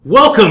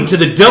Welcome to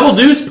the Double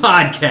Deuce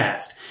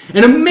Podcast,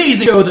 an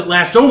amazing show that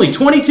lasts only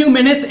 22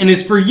 minutes and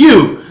is for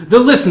you, the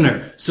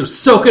listener, so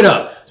soak it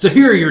up. So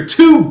here are your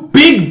two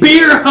big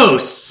beer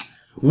hosts,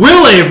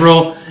 Will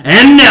Averill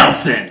and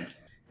Nelson.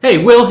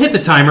 Hey, Will, hit the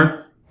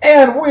timer.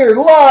 And we're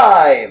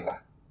live!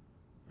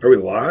 Are we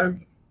live?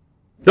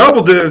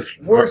 Double Deuce!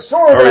 We're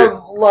sort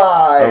of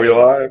live. Are we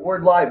live? We're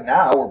live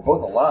now. We're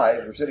both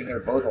alive. We're sitting here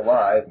both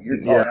alive. You're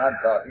talking, Yeah. I'm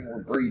talking.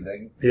 We're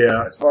breathing.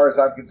 Yeah. As far as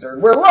I'm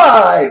concerned, we're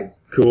live!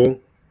 Cool.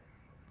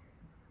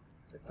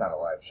 It's not a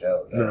live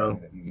show, though.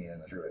 No. If you mean in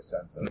the truest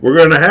sense of it. We're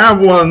gonna have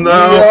one, We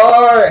though.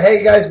 are!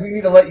 Hey, guys, we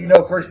need to let you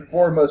know, first and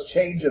foremost,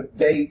 change of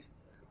date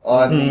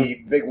on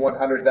the big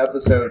 100th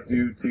episode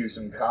due to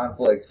some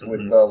conflicts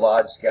with the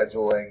lodge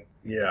scheduling.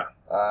 Yeah.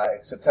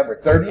 It's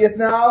September 30th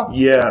now?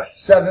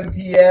 Yes. 7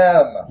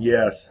 p.m.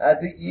 Yes.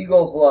 at the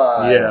Eagles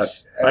Lodge.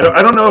 Yes. I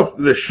don't know if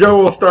the show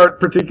will start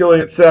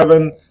particularly at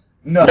 7.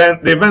 No.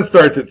 The event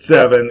starts at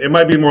 7. It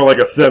might be more like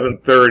a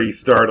 7:30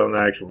 start on the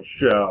actual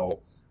show.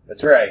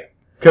 That's right.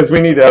 Because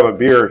we need to have a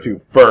beer or two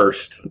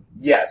first.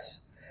 Yes.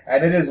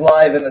 And it is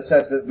live in the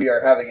sense that we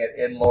are having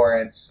it in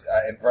Lawrence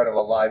in front of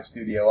a live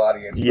studio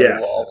audience. But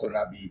Yes. it will also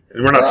not be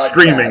We're not broadcast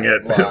streaming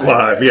it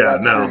live. It's Yeah,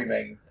 not no.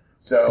 streaming.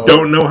 So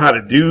Don't know how to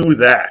do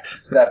that.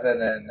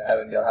 Stefan and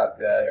Evan, you'll have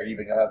to, or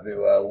even you'll have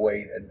to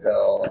wait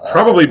until...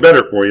 Probably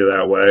better for you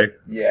that way.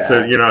 Yeah.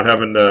 So you're not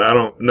having to, I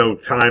don't know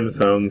time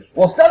zones.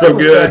 Well, Stefan So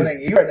was good.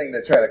 threatening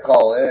to try to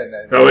call in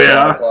at Oh,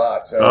 yeah? 1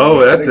 o'clock. So Oh,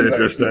 I that's think we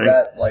better interesting. keep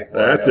that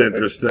lifeline That's open.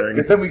 interesting.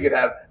 Because then we could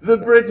have the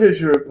British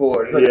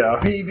report. It's like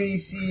Yeah.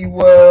 BBC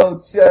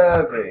World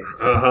Service.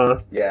 Uh-huh.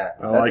 Yeah,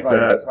 I like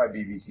that. That's my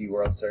BBC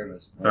World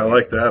Service. I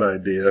like that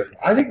idea.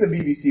 I think the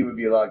BBC would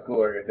be a lot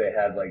cooler if they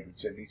had like the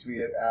chimney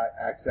sweep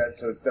accent.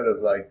 So instead of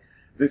like,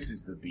 "This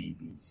is the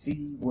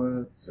BBC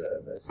World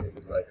Service," it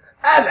was like,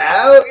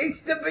 "Hello,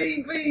 it's the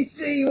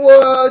BBC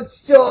World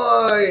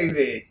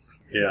Service."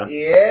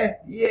 Yeah.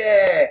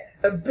 Yeah.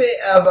 A bit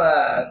of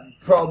a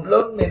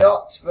problem in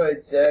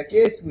Oxford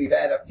Circus. We've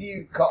had a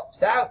few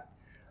cops out.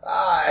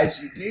 As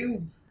you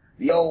do.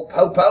 The old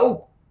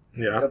popo.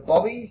 Yeah. The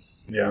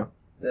bobbies. Yeah.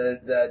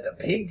 The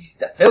pigs.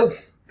 The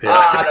filth.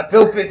 Yeah. The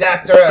filth is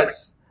after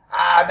us.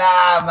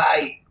 Nah,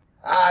 mate.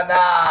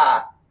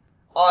 Nah.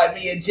 I'm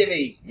me and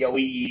Jimmy. Yo,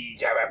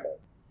 terrible.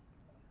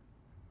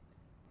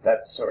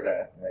 That's sort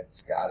of like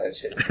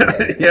Scottish.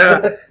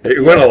 Yeah.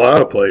 It went a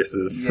lot of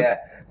places. Yeah.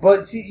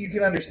 But see, you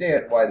can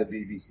understand why the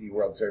BBC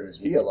World Service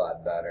would be a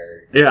lot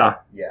better. Yeah.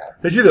 Yeah.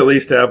 They should at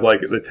least have like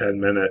the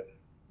 10-minute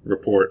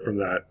report from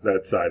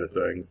that side of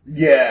things.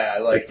 Yeah,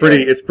 like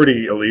It's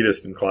pretty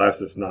elitist and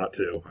classist not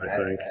to, I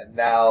think. And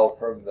now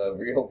from the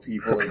real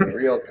people in the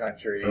real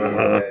country,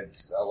 Uh-huh.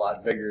 it's a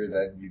lot bigger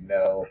than you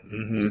know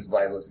Mhm. just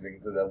by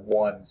listening to the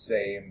one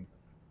same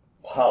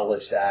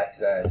polished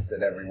accent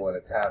that everyone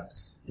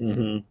attempts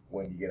Mhm.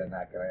 when you get in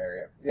that kind of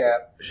area. Yeah.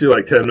 Should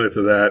like 10 minutes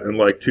of that and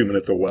like 2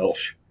 minutes of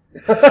Welsh.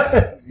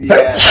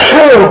 Yeah.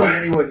 I don't think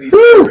anyone needs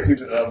to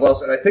do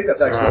Welsh, and I think that's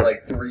actually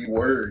like 3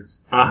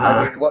 words. Uh-huh.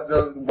 I mean, what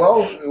the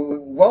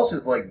Welsh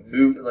is like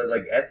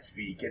like et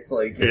speak. It's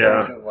like it Yeah.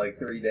 takes them like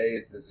 3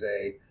 days to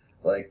say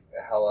like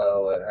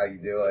hello and how you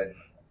doing,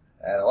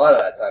 and a lot of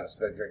that time is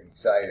spent drinking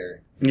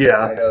cider. I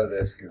Yeah. know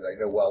this because I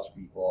know Welsh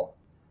people,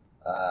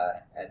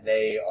 and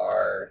they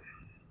are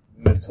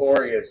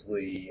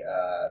notoriously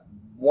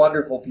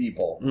wonderful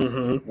people,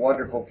 Mhm.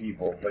 wonderful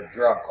people, but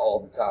drunk all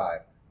the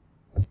time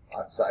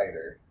on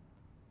cider,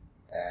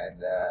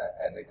 and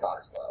they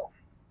talk slow.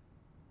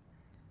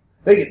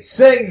 They can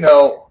sing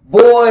though,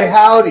 boy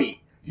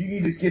howdy. You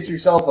need to get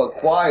yourself a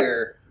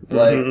choir,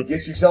 like Mhm.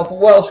 get yourself a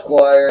Welsh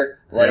choir,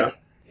 like Yeah.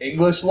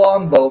 English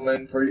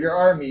longbowman for your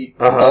army,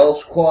 Uh-huh.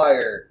 Welsh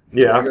choir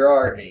Yeah. for your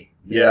army.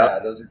 Yeah.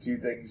 Those are 2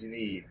 things you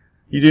need.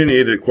 You do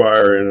need a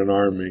choir in an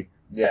army.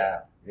 Yeah.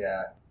 You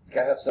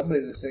gotta have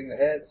somebody to sing the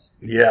hits.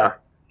 Yeah.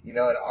 You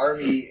know, an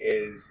army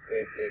it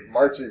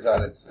marches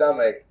on its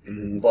stomach,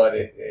 Mhm. but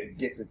it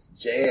gets its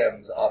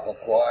jams off a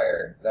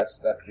choir. That's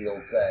the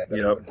old saying.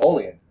 That's Yep.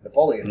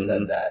 Napoleon Mhm.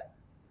 said that.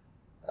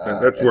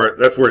 And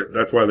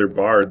that's why they're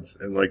bards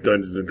in like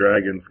Dungeons and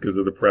Dragons, because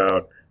of the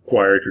proud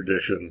choir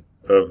tradition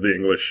of the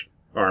English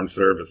armed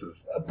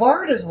services. A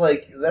bard is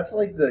that's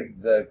like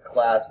the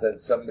class that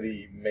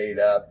somebody made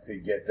up to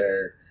get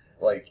their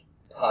like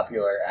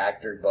popular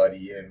actor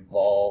buddy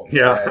involved.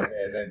 Yeah.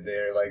 And then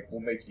they're like,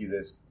 we'll make you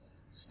this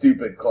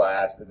stupid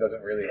class that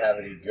doesn't really have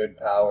any good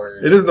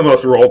powers. It is the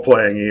most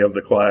role-playing-y of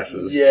the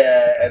classes.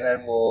 Yeah, and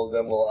then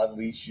we'll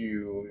unleash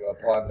you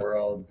upon the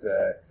world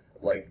to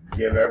like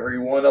give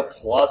everyone a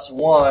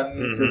 +1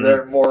 to Mhm.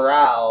 their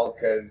morale,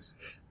 because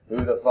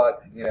who the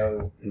fuck,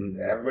 Mhm.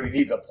 everybody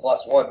needs a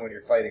 +1 when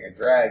you're fighting a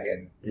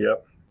dragon.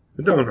 Yep.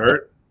 It don't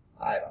hurt.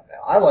 I don't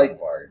know. I like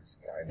bards,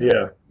 kind of.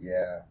 Yeah.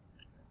 Yeah.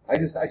 I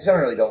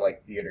generally don't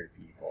like theater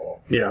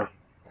people. Yeah.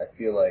 I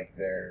feel like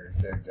they're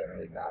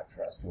generally not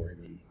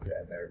trustworthy,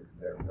 and they're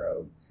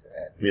rogues.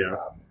 And, Yeah.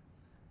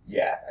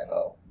 yeah, I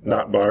know.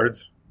 Not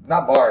bards.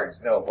 Not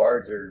bards. No,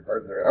 bards are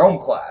their own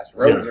class.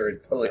 Rogues Yeah. are a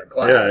totally different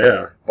class. Yeah,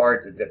 yeah.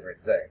 Bard's a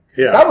different thing.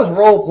 Yeah. That was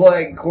role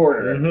playing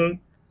corner.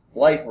 Mm-hmm.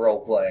 life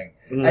role playing.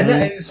 Mhm. And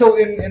then, so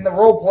in the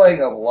role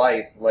playing of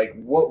life, like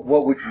what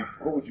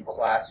would you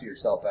class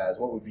yourself as?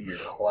 What would be your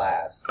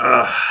class?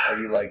 Are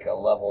you like a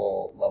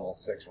level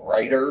 6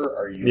 writer?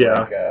 Are you Yeah.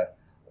 like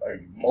are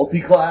you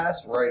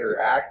multi-class writer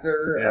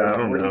actor? Yeah, I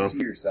don't Where do know. you see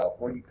yourself?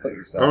 Where do you put I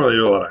yourself? don't really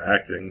do a lot of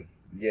acting.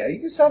 Yeah, you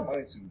do some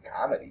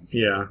comedy.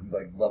 Yeah.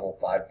 Like level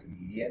 5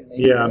 comedian.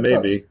 Maybe? Yeah, That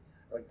maybe. sounds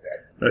like that.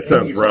 That Maybe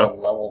sounds you're just rough. a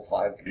level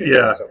 5 comedian.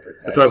 Yeah. So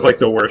That sounds like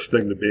the worst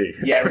thing to be.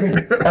 Yeah, it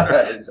really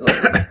does.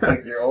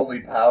 Like your only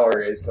power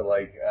is to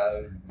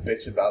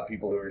bitch about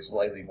people who are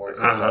slightly more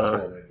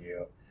successful than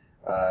you.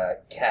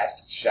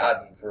 Cast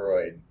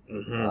Schadenfreude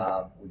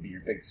would be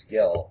your big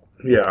skill.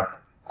 Yeah.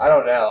 I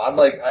don't know. I'm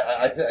like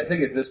I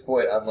think at this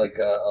point I'm like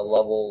a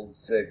level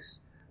 6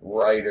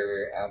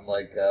 writer. I'm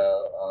like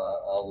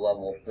a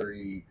level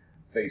 3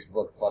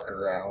 Facebook fuck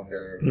around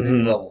or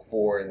maybe level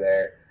 4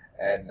 there.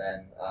 And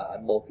then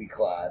I'm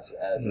multi-class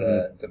as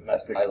a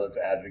domestic violence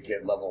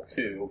advocate, level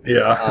 2.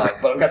 Yeah.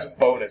 But I've got some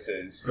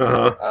bonuses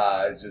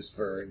Uh-huh. just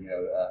for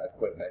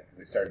equipment because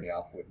they started me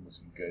off with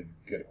some good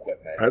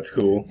equipment. That's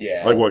cool.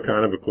 Yeah. Like what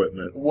kind of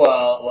equipment?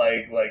 Well,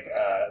 like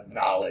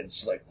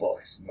knowledge, like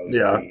books mostly.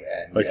 Yeah.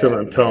 And, Like some of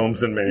them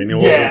tomes and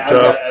manuals yeah, and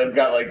stuff. I've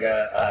got like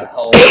a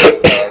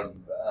helmet of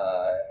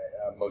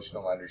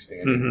emotional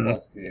understanding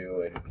plus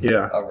 2 and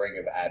Yeah. a ring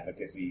of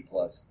advocacy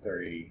plus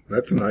 3.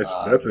 That's a nice.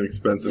 That's an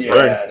expensive Yeah,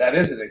 ring. that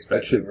is an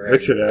expensive ring.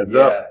 That should add yeah,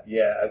 up.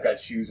 Yeah, I've got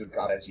shoes of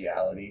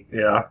confidentiality.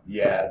 Yeah.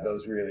 Yeah,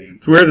 those really.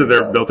 It's weird that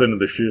they're built into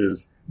the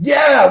shoes.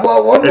 Yeah,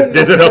 well, one of them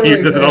Does it help you?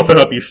 really Does it good. also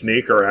help you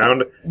sneak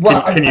around?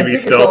 Well, Can you I be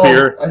think it's all-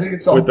 stealthier I think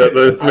it's all with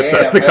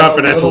the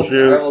confidential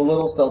shoes? I'm a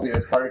little stealthier.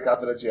 It's part of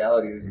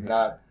confidentiality is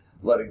not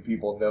letting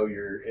people know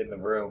you're in the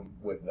room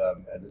with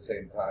them at the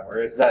same time. Or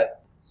is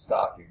that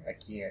stalking? I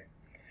can't.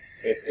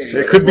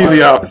 It could be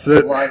the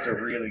opposite. The lines are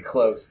really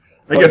close.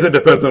 I guess it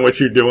depends on what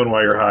you're doing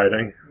while you're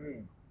hiding.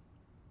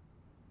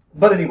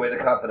 But anyway, the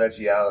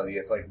confidentiality,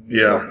 it's like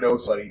you Yeah. don't know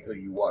somebody until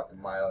you walk a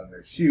mile in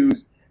their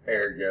shoes,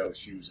 ergo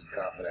shoes of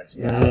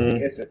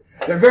confidentiality.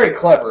 They're very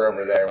clever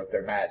over there with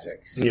their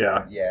magics.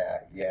 Yeah.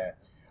 Yeah.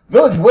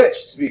 Village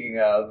Witch, speaking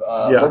of,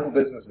 Yeah. local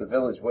business, the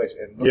Village Witch,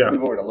 and let's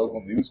move over to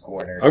Local News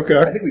Corner. Okay.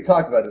 I think we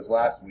talked about this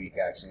last week,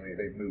 actually.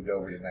 They've moved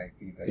over to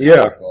 19th.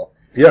 Yeah.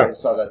 Yeah. I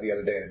saw that the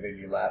other day and it made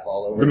me laugh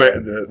all over.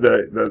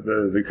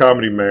 The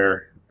comedy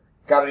mayor.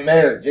 Comedy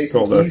Mayor, Jason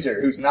Told us.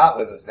 Keyser, who's not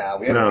with us now.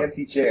 We have No. an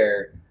empty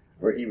chair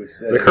where he was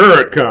sitting. The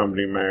current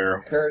comedy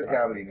mayor. Current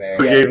Comedy Mayor.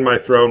 Regain my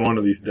throne one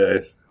of these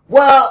days.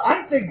 Well,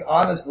 I think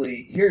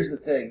honestly, here's the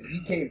thing: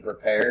 he came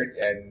prepared,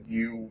 and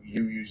you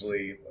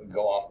usually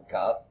go off the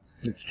cuff.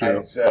 It's true.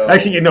 And so,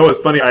 Actually, you know what's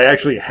funny? I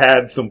actually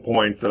had some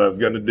points that I was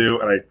going to do,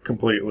 and I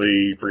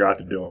completely forgot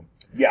to do them.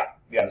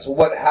 yeah. So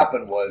what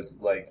happened was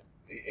like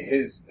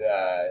his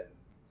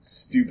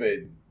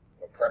stupid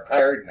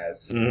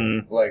preparedness,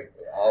 like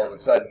all of a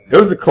sudden. It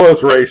was a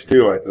close race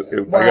too. I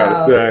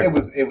gotta say,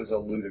 it was a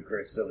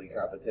ludicrous, silly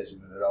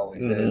competition, and it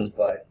always is,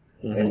 but.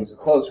 It was a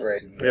close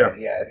race. And, Yeah.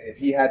 if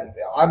he hadn't,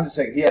 I'm just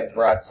saying, if he hadn't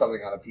brought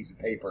something on a piece of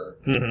paper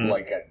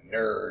like a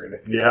nerd,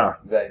 yeah.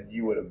 then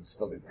you would have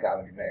still been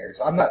comedy mayor.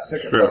 So I'm not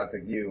sick of True.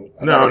 taunting you.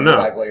 I'm No, not gonna no.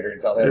 come back later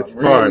and tell him, It's I'm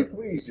really fine.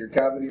 pleased you're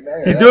comedy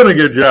mayor. He's doing a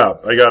good job.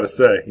 I gotta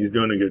say, he's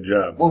doing a good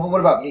job. Well, but what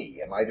about me?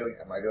 Am I doing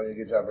a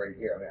good job right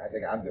here? I mean, I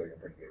think I'm doing a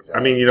pretty good job. I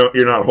mean,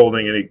 you're not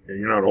holding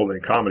a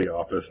comedy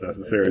office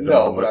necessarily. at the no,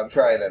 moment. but I'm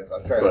trying to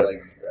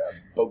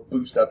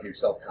boost up your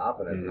self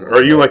confidence.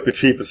 Are you like the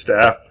chief of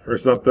staff or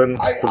something?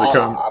 I'm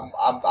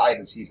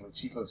the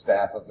chief of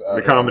staff of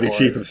The comedy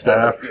chief of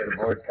staff? Yeah,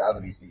 the Lord's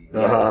comedy scene.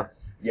 Uh-huh.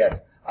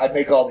 Yes. I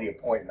make all the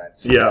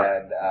appointments. Yeah.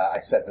 And I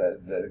set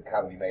the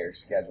comedy mayor's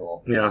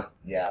schedule. Yeah.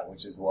 Yeah,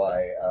 which is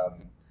why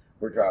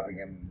we're dropping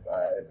him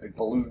a big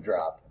balloon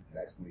drop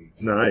next week.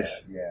 Nice.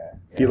 Yeah.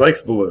 He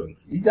likes balloons.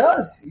 He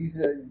does. He's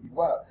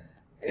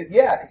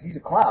because he's a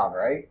clown,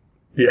 right?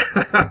 Yeah,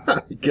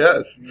 I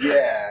guess.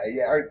 Yeah.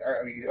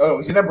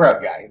 He's an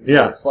improv guy. It's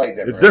Yeah. a slight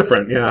difference. It's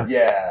different, yeah.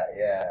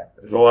 Yeah.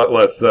 There's a lot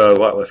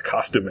less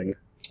costuming.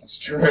 It's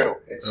true.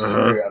 It's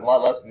true. A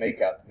lot less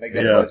makeup.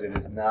 Makeup budget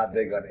is not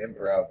big on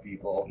improv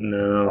people.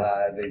 No.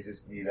 They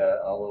just need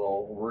a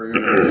little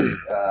rouge,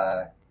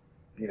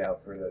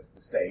 for the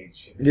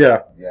stage.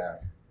 Yeah. Yeah.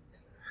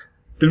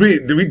 Did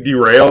we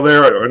derail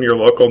there on your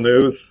local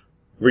news?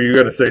 Were you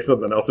going to say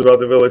something else about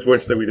the Village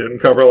Witch that we didn't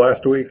cover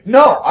last week?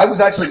 No, I was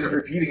actually just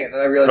repeating it, and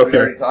then I realized we'd Okay.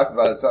 already talked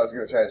about it, so I was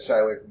going to try to shy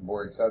away from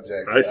boring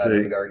subjects. I see. That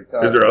we'd already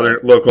talked Is there about. other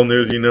local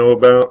news you know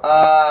about?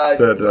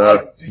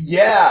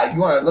 Yeah, you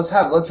want to let's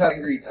have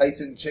Angry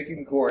Tyson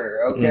Chicken Corner.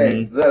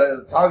 Okay,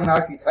 the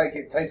Tonganoxie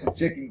Tyson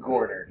Chicken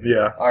Corner.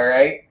 Yeah. All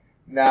right.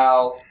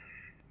 Now,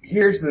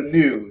 here's the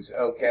news.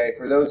 Okay,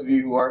 for those of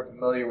you who aren't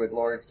familiar with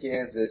Lawrence,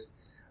 Kansas,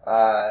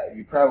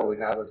 you're probably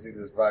not listening to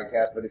this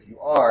podcast, but if you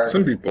are,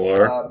 Some people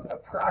are.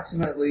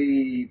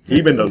 approximately.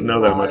 Eben doesn't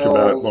know that much about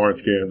miles-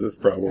 Lawrence, Kansas,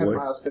 10 probably.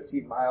 miles,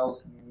 15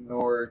 miles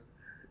northwest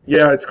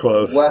Yeah, it's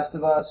close.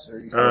 of us, or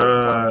you say it's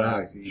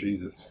Tonganoxie?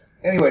 Jesus.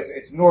 Anyways,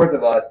 it's north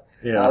of us.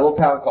 Yeah. A little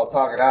town called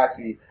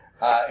Tonganoxie.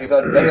 is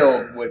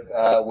unveiled with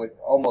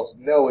almost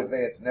no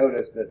advance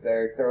notice that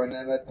they're throwing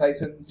in a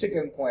Tyson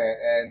chicken plant,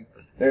 and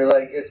they're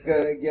like, it's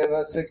going to give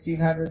us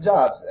 1,600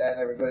 jobs, and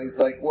everybody's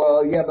like,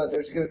 well, yeah, but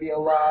there's going to be a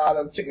lot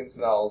of chicken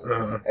smells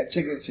and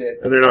chicken shit,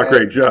 And they're not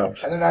great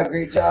jobs. and they're not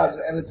great jobs,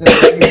 and it's a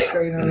huge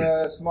strain on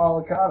a small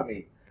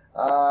economy.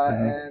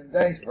 And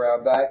thanks,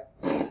 Brownback.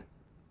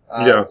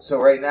 Yeah. So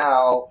right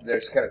now,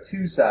 there's kind of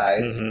two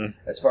sides,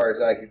 as far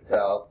as I can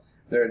tell.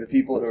 There are the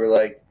people who are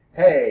like,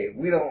 hey,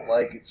 we don't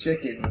like a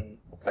chicken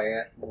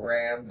plant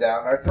rammed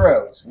down our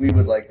throats. We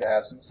would like to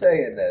have some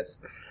say in this.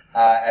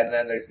 And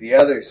then there's the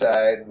other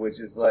side, which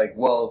is like,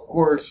 well, of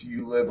course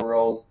you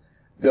liberals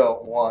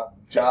don't want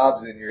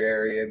jobs in your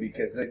area,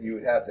 because then you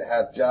would have to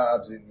have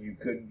jobs and you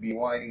couldn't be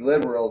whiny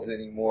liberals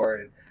anymore.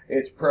 And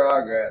it's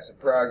progress, and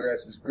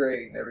progress is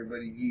great, and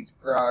everybody needs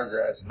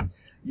progress. And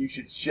you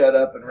should shut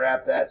up and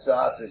wrap that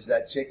sausage,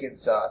 that chicken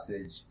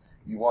sausage,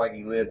 you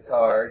whiny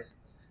libtards.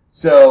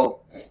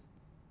 So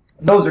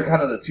those are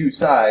kind of the two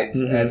sides,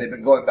 and they've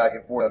been going back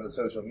and forth on the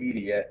social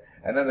media.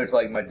 And then there's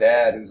like my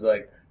dad, who's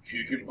like,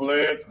 chicken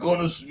plant's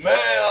gonna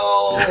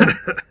smell,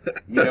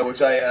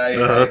 which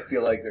I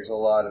feel like there's a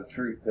lot of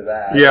truth to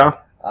that. Yeah.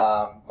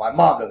 My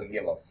mom doesn't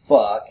give a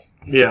fuck.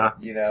 Yeah.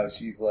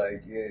 She's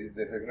like, if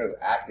there's no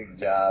acting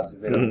jobs,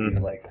 if they don't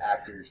need like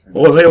actors.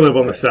 Well, they live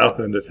on the south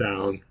end of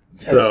town.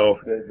 So,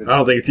 I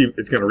don't think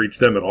it's going to reach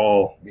them at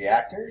all. The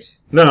actors?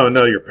 No,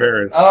 your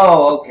parents.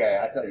 Oh, okay.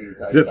 I thought you were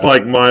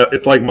talking about...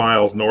 It's like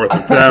miles north of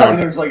I thought town.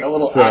 there's like a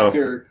little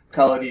actor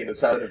colony in the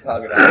south of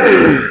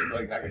Tonganoxie. It's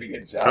like not going to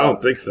get jobs. I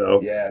don't think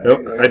so. Yeah.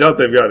 I doubt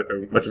they've got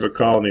much of a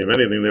colony of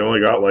anything. They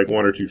only got like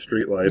one or two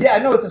streetlights. Yeah,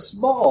 no, it's a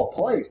small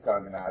place,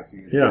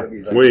 Tonganoxie. It's going to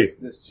be like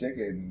this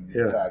chicken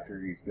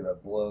factory is going to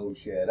blow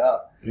shit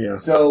up. Yeah.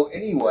 So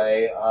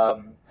anyway,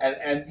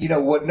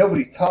 and what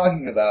nobody's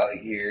talking about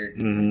here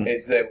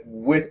is that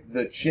with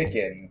the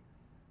chicken,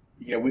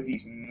 with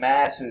these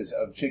masses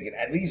of chicken,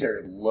 and these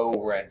are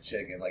low rent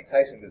chicken. Like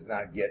Tyson does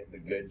not get the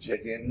good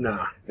chicken.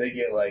 Nah. They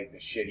get like the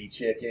shitty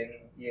chicken,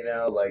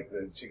 like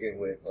the chicken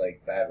with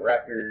like bad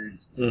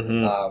records, with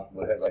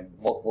like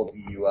multiple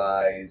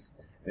DUIs.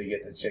 They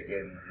get the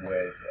chicken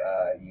with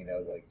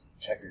like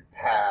checkered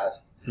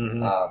past.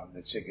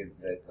 The chickens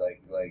that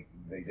like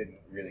they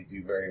didn't really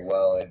do very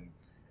well in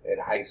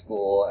high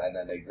school, and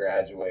then they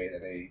graduate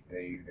and they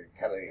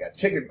kind of got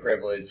chicken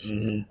privilege,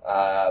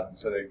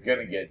 so they're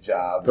gonna get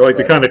jobs. They're like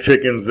the kind of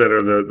chickens that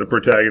are the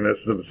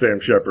protagonists of the Sam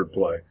Shepard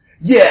play.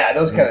 Yeah,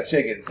 those kind of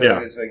chickens. So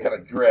they kind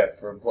of drift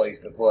from place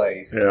to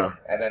place. Yeah.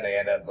 And then they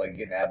end up like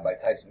getting nabbed by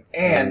Tyson.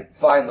 And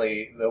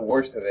finally, the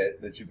worst of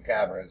it, the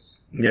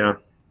chupacabras. Yeah.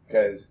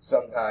 Because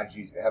sometimes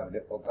you have a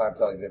difficult time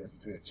telling the difference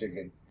between a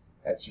chicken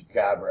and a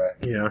chupacabra.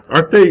 Yeah.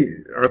 Aren't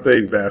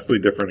they vastly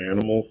different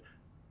animals?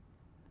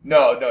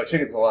 No,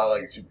 chicken's a lot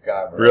like a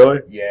chupacabra.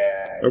 Really?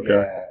 Yeah. Okay.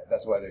 Yeah.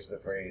 That's why there's the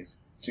phrase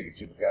chicken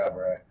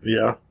chupacabra.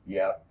 Yeah.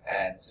 Yep.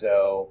 And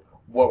so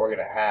what we're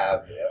going to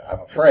have, I'm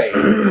afraid,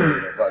 is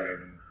a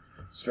fucking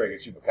string of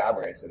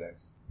chupacabra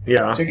incidents.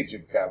 Yeah. Chicken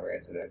chupacabra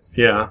incidents.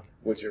 Yeah.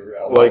 Which are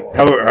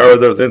how do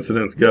those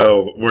incidents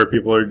go where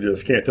people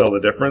just can't tell the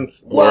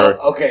difference? Well,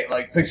 okay,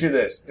 like picture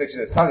this.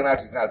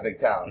 Tonganoxie's not a big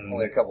town.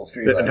 Only a couple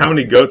streetlights. And how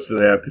many goats do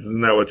they have? Because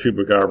isn't that what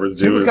chupacabras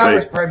do?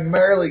 Chupacabras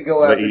primarily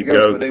go after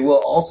goats, but they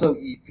will also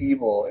eat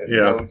people if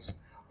goats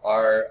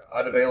are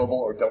unavailable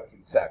or don't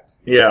consent.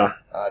 Yeah.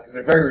 Because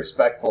they're very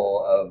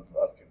respectful of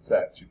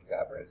consent,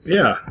 chupacabras.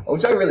 Yeah.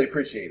 Which I really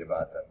appreciate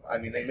about them. I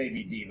mean, they may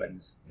be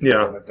demons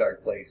from a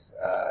dark place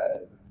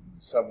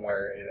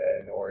somewhere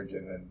in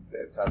origin in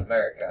South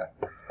America.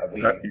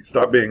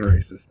 Stop being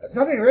racist. That's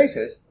not being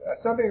racist.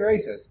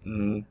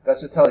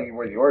 That's just telling you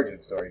where the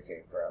origin story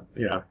came from.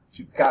 Yeah.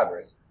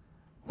 Chupacabras.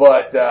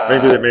 But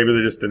maybe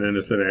they're just an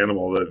innocent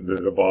animal that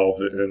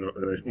evolved in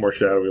a more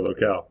shadowy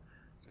locale.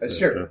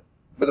 Sure.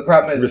 But the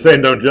problem is... You're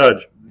saying don't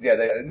judge. Yeah,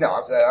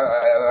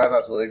 I'm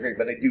absolutely agree,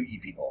 but they do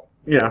eat people.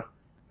 Yeah.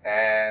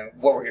 And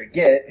what we're going to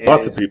get is...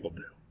 Lots of people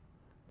do.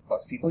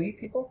 Lots of people eat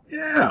people?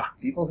 Yeah.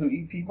 People who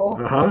eat people?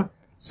 Uh-huh.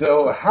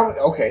 So,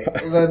 okay,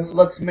 then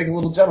let's make a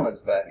little gentleman's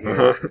bet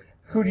here.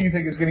 Who do you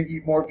think is going to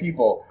eat more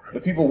people? The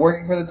people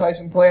working for the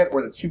Tyson plant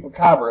or the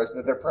chupacabras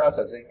that they're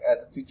processing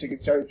at the chicken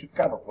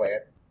chupacabra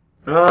plant?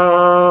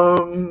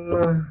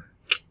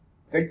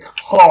 Think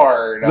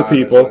hard. The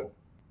people.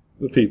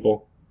 The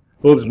people.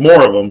 Well, there's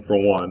more of them, for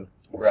one.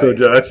 Right. So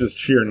that's just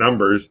sheer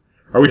numbers.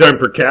 Are we talking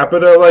per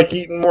capita, like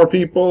eating more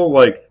people?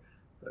 Like,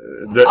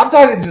 I'm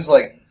talking just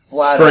like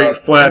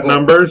flat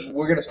numbers.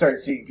 We're going to start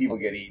seeing people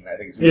get eaten, I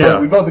think.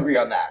 We both agree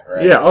on that,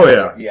 right? Yeah, oh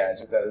yeah. Yeah, it's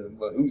just that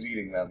who's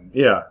eating them.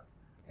 Yeah.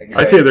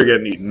 I say they're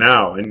getting eaten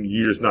now, and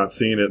you're just not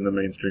seeing it in the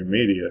mainstream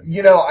media.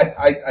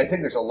 I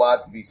think there's a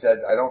lot to be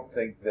said. I don't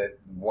think that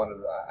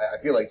I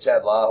feel like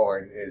Chad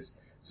Lawhorn is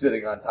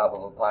sitting on top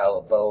of a pile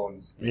of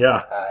bones.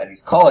 Yeah. And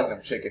he's calling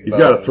them chicken bones.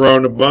 He's got a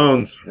throne of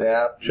bones.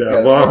 Yeah.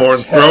 Chad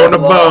Lawhorn's throne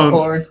of bones.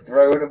 Lawhorn's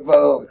throne of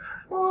bones.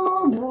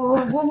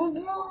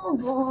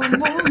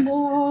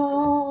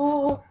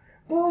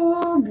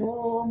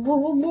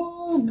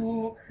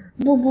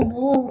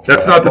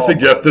 That's not to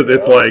suggest that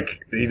it's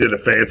like he did a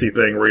fancy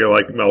thing where you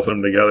like melt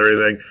them together or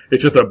anything.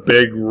 It's just a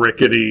big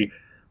rickety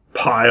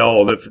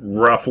pile that's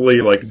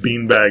roughly like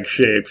beanbag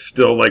shaped,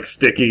 still like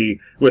sticky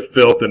with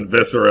filth and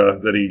viscera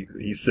that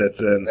he sits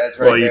in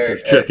while he eats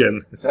his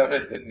chicken. Some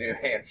at the New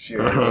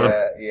Hampshire,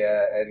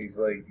 yeah, and he's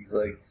like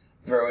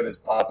throwing his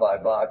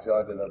Popeye box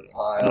onto the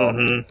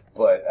pile,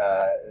 but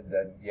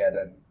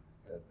then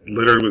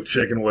littered with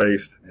chicken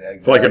waste. Yeah, exactly.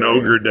 It's like an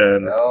ogre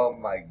den. Oh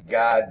my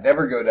God!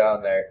 Never go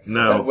down there.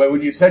 No.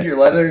 When you send your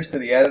letters to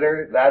the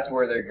editor, that's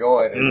where they're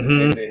going,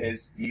 into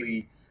his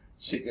steely,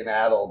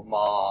 chicken-addled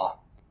maw.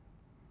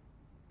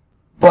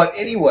 But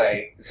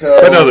anyway,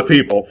 but no, the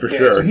people for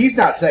sure. So he's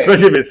not saying,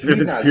 especially if it's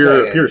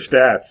pure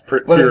stats.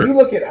 But if you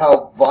look at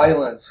how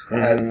violence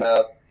has been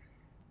up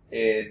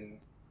in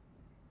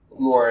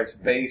Lawrence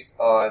based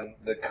on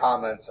the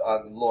comments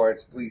on the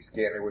Lawrence police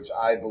scanner, which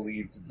I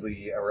believe to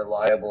be a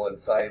reliable and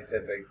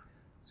scientific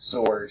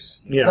source,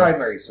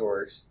 primary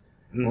source,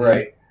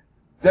 right?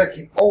 There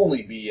can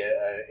only be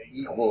an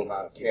equal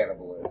amount of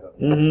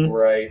cannibalism,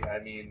 right? I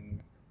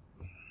mean,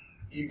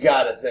 you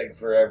got to think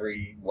for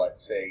every,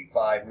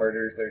 5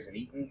 murders, there's an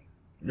Eaton.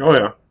 Oh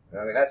yeah.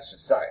 I mean, that's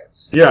just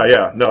science.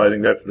 Yeah. No, I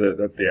think that's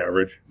the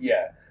average.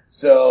 Yeah.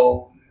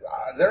 So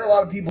there are a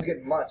lot of people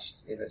getting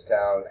munched in this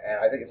town, and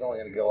I think it's only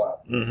going to go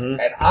up.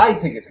 And I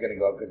think it's going to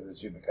go up because of the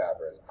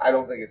chupacabras. I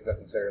don't think it's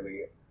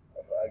necessarily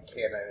a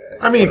canon.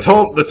 I mean, the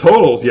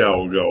totals,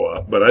 will go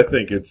up, but I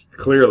think it's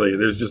clearly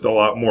there's just a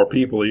lot more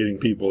people eating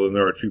people than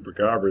there are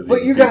chupacabras.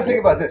 But you got to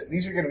think about this.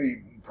 These are going to be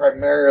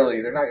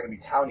primarily, they're not going to be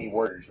towny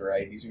workers,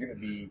 right? These are going to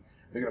be,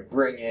 they're going to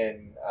bring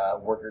in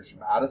workers from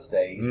out of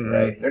state,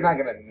 right? They're not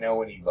going to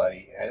know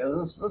anybody. And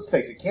let's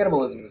face it,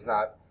 cannibalism is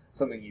not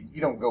something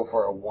you don't go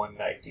for a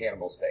one-night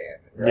cannibal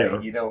stand, right?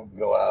 Yeah. You don't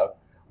go out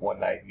one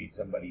night and meet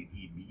somebody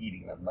and be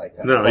eating them by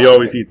 10 o'clock. No, you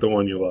always eat the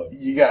one you love.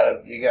 You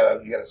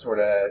gotta sort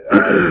of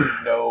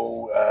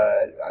know.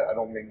 I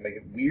don't mean to make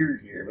it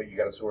weird here, but you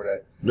gotta sort of.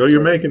 No,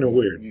 you're making it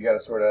weird. You gotta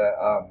sort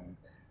of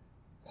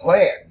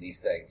plan these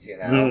things. You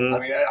know, I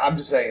mean, I'm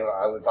just saying,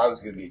 if I was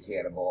going to be a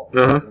cannibal,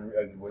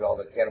 with all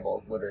the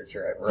cannibal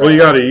literature I've read. Well,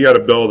 you gotta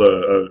build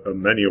a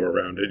menu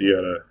around it. You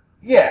gotta.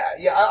 Yeah.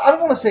 I don't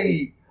want to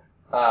say,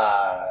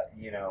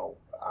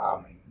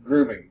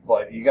 grooming,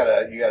 but you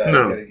gotta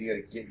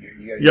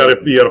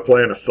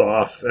plan a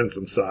sauce and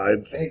some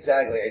sides.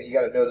 Exactly, and you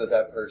gotta know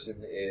that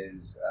person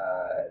is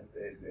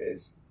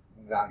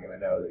not gonna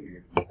know that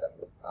you're gonna eat them,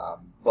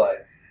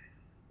 but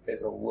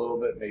it's a little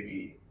bit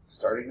maybe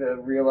starting to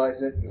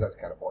realize it because that's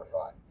kind of more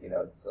fun.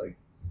 It's like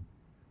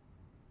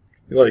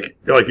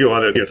you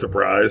want it to be a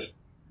surprise.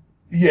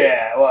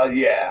 Yeah, well,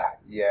 yeah.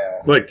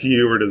 Like to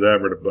you or to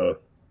them or to both.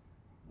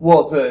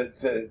 Well, to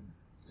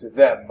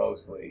them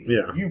mostly.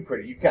 Yeah. You've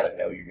got to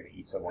know you're going to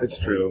eat someone. It's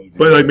true.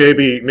 But like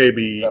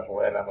maybe. Stumble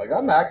in. I'm like,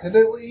 I'm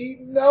accidentally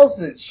eating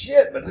Nelson.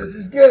 Shit, but this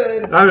is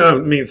good. I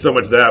don't mean so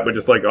much that, but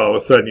just like all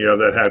of a sudden you have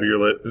that happy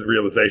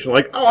realization,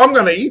 like, oh, I'm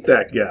going to eat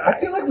that guy. I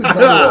feel like we've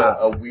done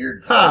a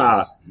weird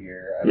place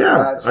here.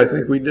 I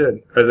think we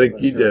did. I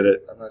think you did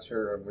it. I'm not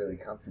sure I'm really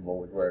comfortable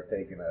with where I've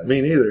taken us. Me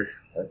neither.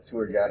 A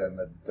tour guide on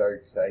the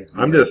dark side.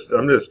 I'm just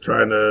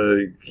trying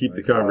to keep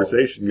the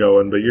conversation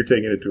going, but you're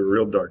taking it to a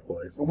real dark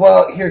place.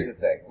 Well, here's the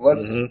thing.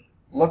 Let's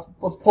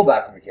pull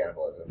back from the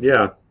cannibalism.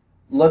 Yeah.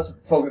 Let's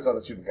focus on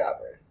the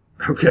chupacabra.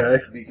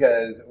 Okay.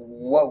 Because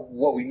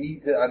what we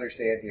need to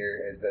understand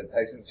here is that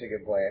Tyson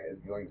Chicken Plant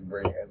is going to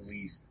bring at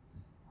least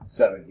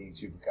 17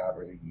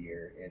 chupacabras a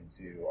year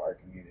into our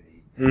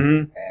community.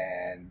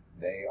 And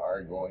they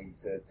are going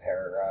to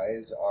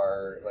terrorize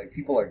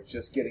people are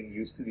just getting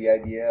used to the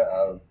idea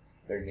of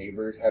their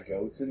neighbors have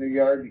goats in their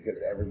yard because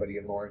everybody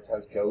in Lawrence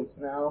has goats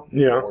now.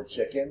 Yeah. Or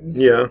chickens.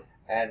 Yeah.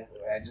 And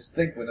just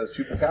think when those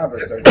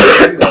chupacabras start to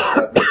do that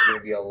stuff, there's going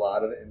to be a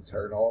lot of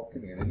internal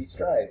community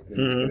strife.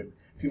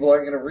 People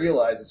aren't going to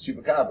realize it's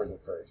chupacabras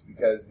at first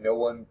because no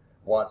one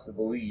wants to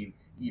believe,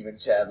 even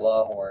Chad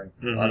Lawhorn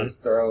on his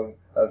throne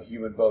of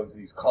human bones,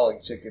 he's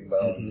calling chicken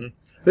bones.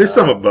 There's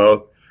some of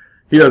both.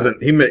 He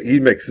doesn't. He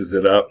mixes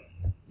it up.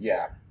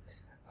 Yeah.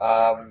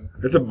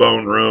 It's a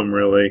bone room,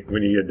 really.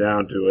 When you get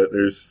down to it,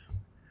 there's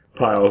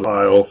piles.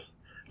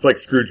 It's like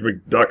Scrooge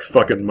McDuck's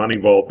fucking money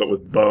vault, but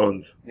with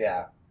bones.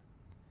 Yeah.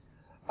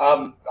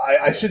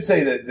 I should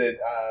say that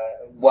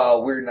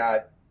while we're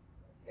not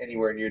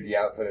anywhere near the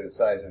outfit of the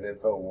size of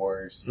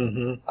InfoWars,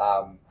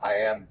 I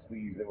am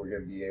pleased that we're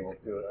going to be able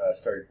to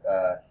start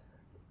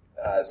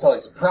selling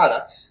some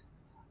products.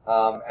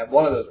 And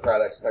one of those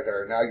products, in fact,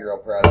 our inaugural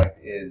product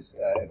is,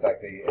 in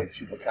fact, a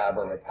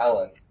chupacabra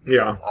repellent.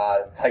 Yeah.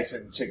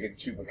 Tyson Chicken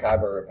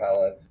Chupacabra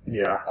repellent.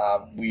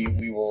 Yeah. We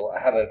will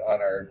have it on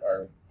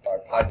our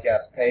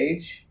podcast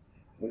page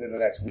within the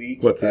next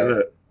week. What's in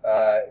it?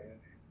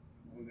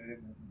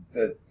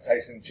 The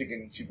Tyson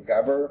Chicken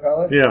Chupacabra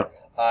repellent. Yeah.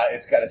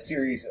 It's got a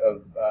series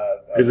of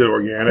is it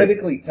organic?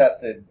 Clinically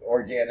tested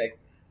organic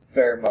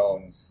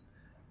pheromones.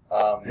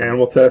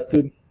 Animal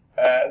tested?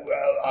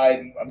 Well,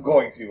 I'm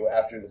going to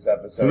after this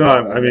episode. No,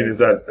 I mean, is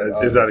that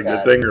a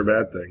good thing or a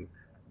bad thing?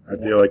 I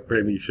feel like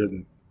maybe you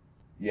shouldn't.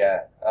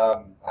 Yeah,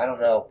 I don't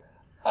know.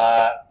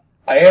 I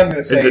am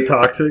going to say Is it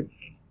toxic?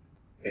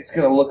 it's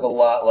going to look a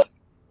lot like.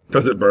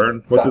 Does it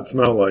burn? What's it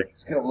smell like?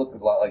 It's going to look a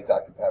lot like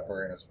Dr.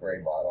 Pepper in a spray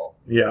bottle,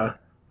 Yeah,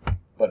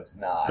 but it's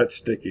not. that's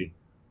sticky.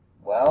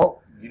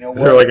 Well, you know Is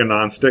what? there like a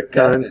non-stick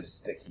Death kind? is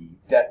sticky.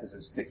 Death is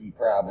a sticky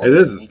problem. It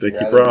is a Would you sticky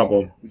rather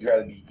problem. Would you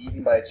rather be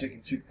eaten by a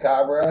chicken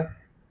chupacabra,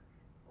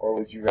 or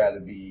would you rather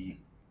be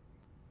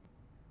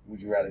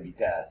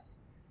death?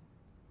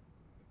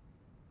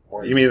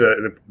 Or You mean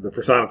the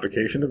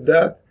personification of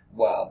death?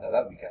 Wow, now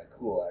that would be kind of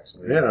cool,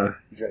 actually. Yeah.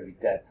 Would you rather be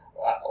dead?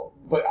 Wow.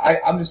 But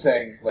I'm just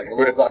saying, like a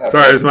little Dr.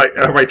 Sorry,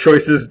 are my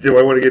choices, do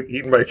I want to get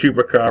eaten by a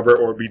chupacabra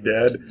or be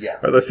dead? Yeah.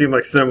 Or those seem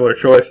like similar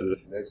choices.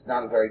 It's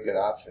not a very good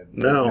option.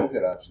 No. There's no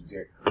good options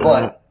here.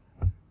 But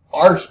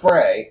our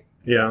spray,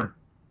 Yeah.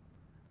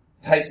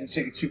 Tyson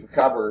Chicken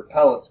Chupacabra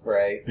repellent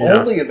spray, Yeah.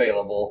 only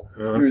available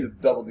Uh-huh. through the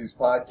Double Deuce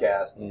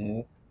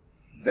podcast.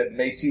 That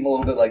may seem a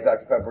little bit like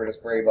Dr. Pepper in a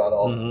spray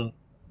bottle,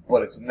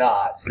 but it's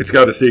not. It's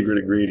got a secret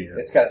ingredient.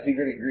 It's got a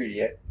secret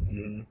ingredient.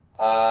 Mhm.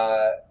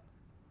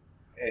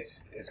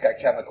 It's got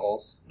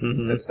chemicals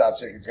Mhm. that stop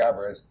chicken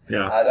cabras.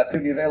 Yeah. That's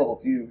going to be available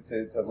to you,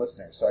 to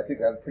listeners. So I think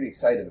I'm pretty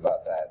excited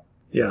about that.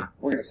 Yeah.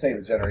 We're going to save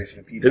a generation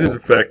of people. It is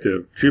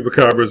effective.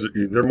 Chupacabras,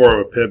 they're more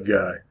of a pib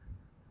guy.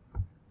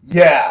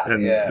 Yeah.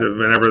 And yeah. so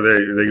whenever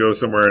they go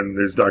somewhere and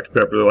there's Dr.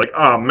 Pepper, they're like,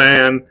 oh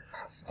man,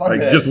 Fuck like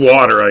this. just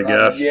water, I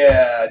guess.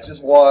 Yeah,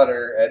 just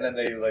water, and then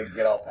they like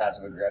get all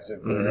passive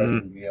aggressive for the rest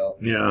of the meal.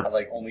 Yeah. And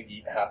like only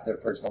eat half their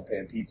personal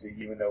pan pizza,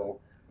 even though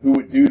who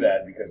would do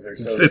that because they're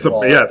so It's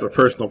small. it's a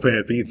personal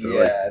pan pizza. Yeah,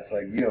 Like, it's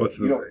like you what's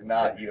don't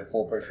not eat a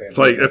full person pan it's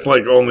like pizza. it's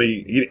like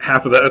only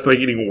half of that. It's like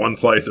eating one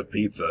slice of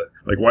pizza.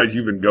 Like, why did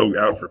you even go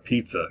out for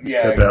pizza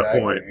at that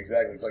point?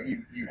 Exactly. It's like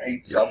you hate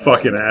You something.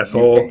 fucking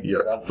asshole. hate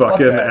You something.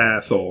 fucking Fuck that.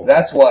 asshole.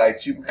 That's why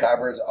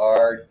chupacabras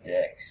are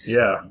dicks.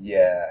 Yeah.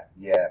 Yeah.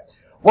 Yeah.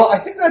 Well, I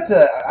think that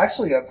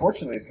actually,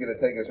 unfortunately, it's going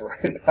to take us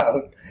right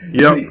about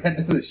Yep. the end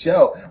of the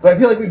show. But I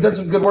feel like we've done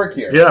some good work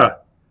here. Yeah.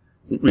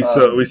 We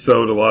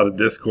sowed a lot of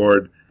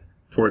discord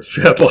towards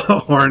Chad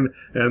Lawhorn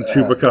and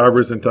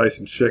Chupacabras and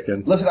Tyson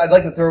Chicken. Listen, I'd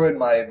like to throw in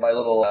my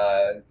little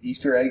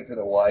Easter egg for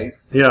the wife.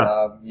 Yeah.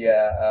 I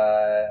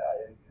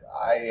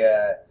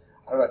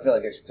don't know. I feel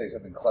like I should say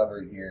something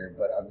clever here,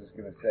 but I'm just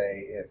going to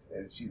say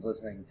if she's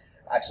listening,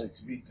 actually,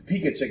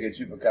 Topeka Chicken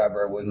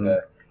Chupacabra was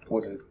a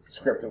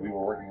script that we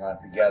were working on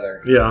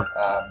together. Yeah.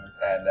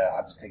 And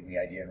I'm just taking the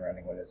idea and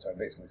running with it. So I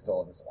basically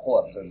stole this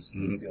whole episode is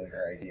stealing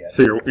her idea.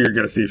 So you're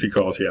going to see if she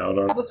calls you out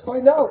on it. Let's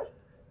find out.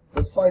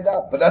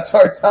 But that's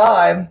our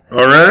time.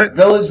 All right.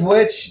 Village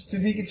Witch,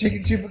 Topeka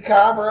Chicken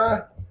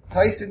Chupacabra,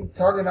 Tyson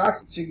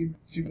Tonganoxie Chicken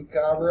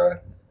Chupacabra,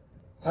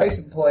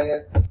 Tyson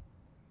Plant,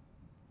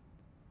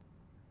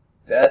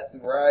 Death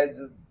Rides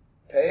a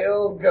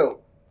Pale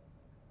Goat.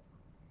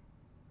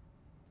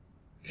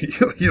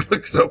 You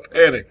look so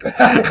panicked.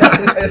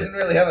 I didn't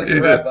really have a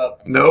wrap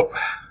up. Nope.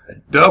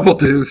 Double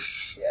deuce.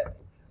 Shit.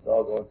 It's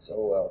all going so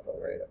well. Felt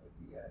right up with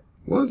you guys.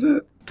 Was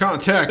it?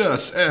 Contact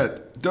us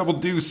at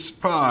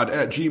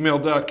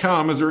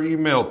doubledeucepod@gmail.com as our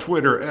email,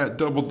 Twitter at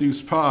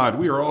doubledeucepod.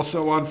 We are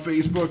also on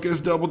Facebook as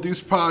Double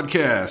Deuce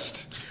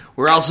Podcast.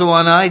 We're also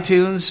on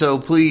iTunes, so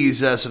please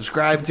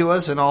subscribe to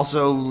us and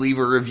also leave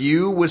a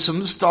review with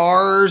some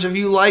stars if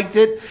you liked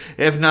it.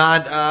 If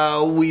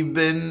not, we've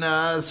been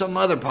some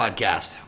other podcast.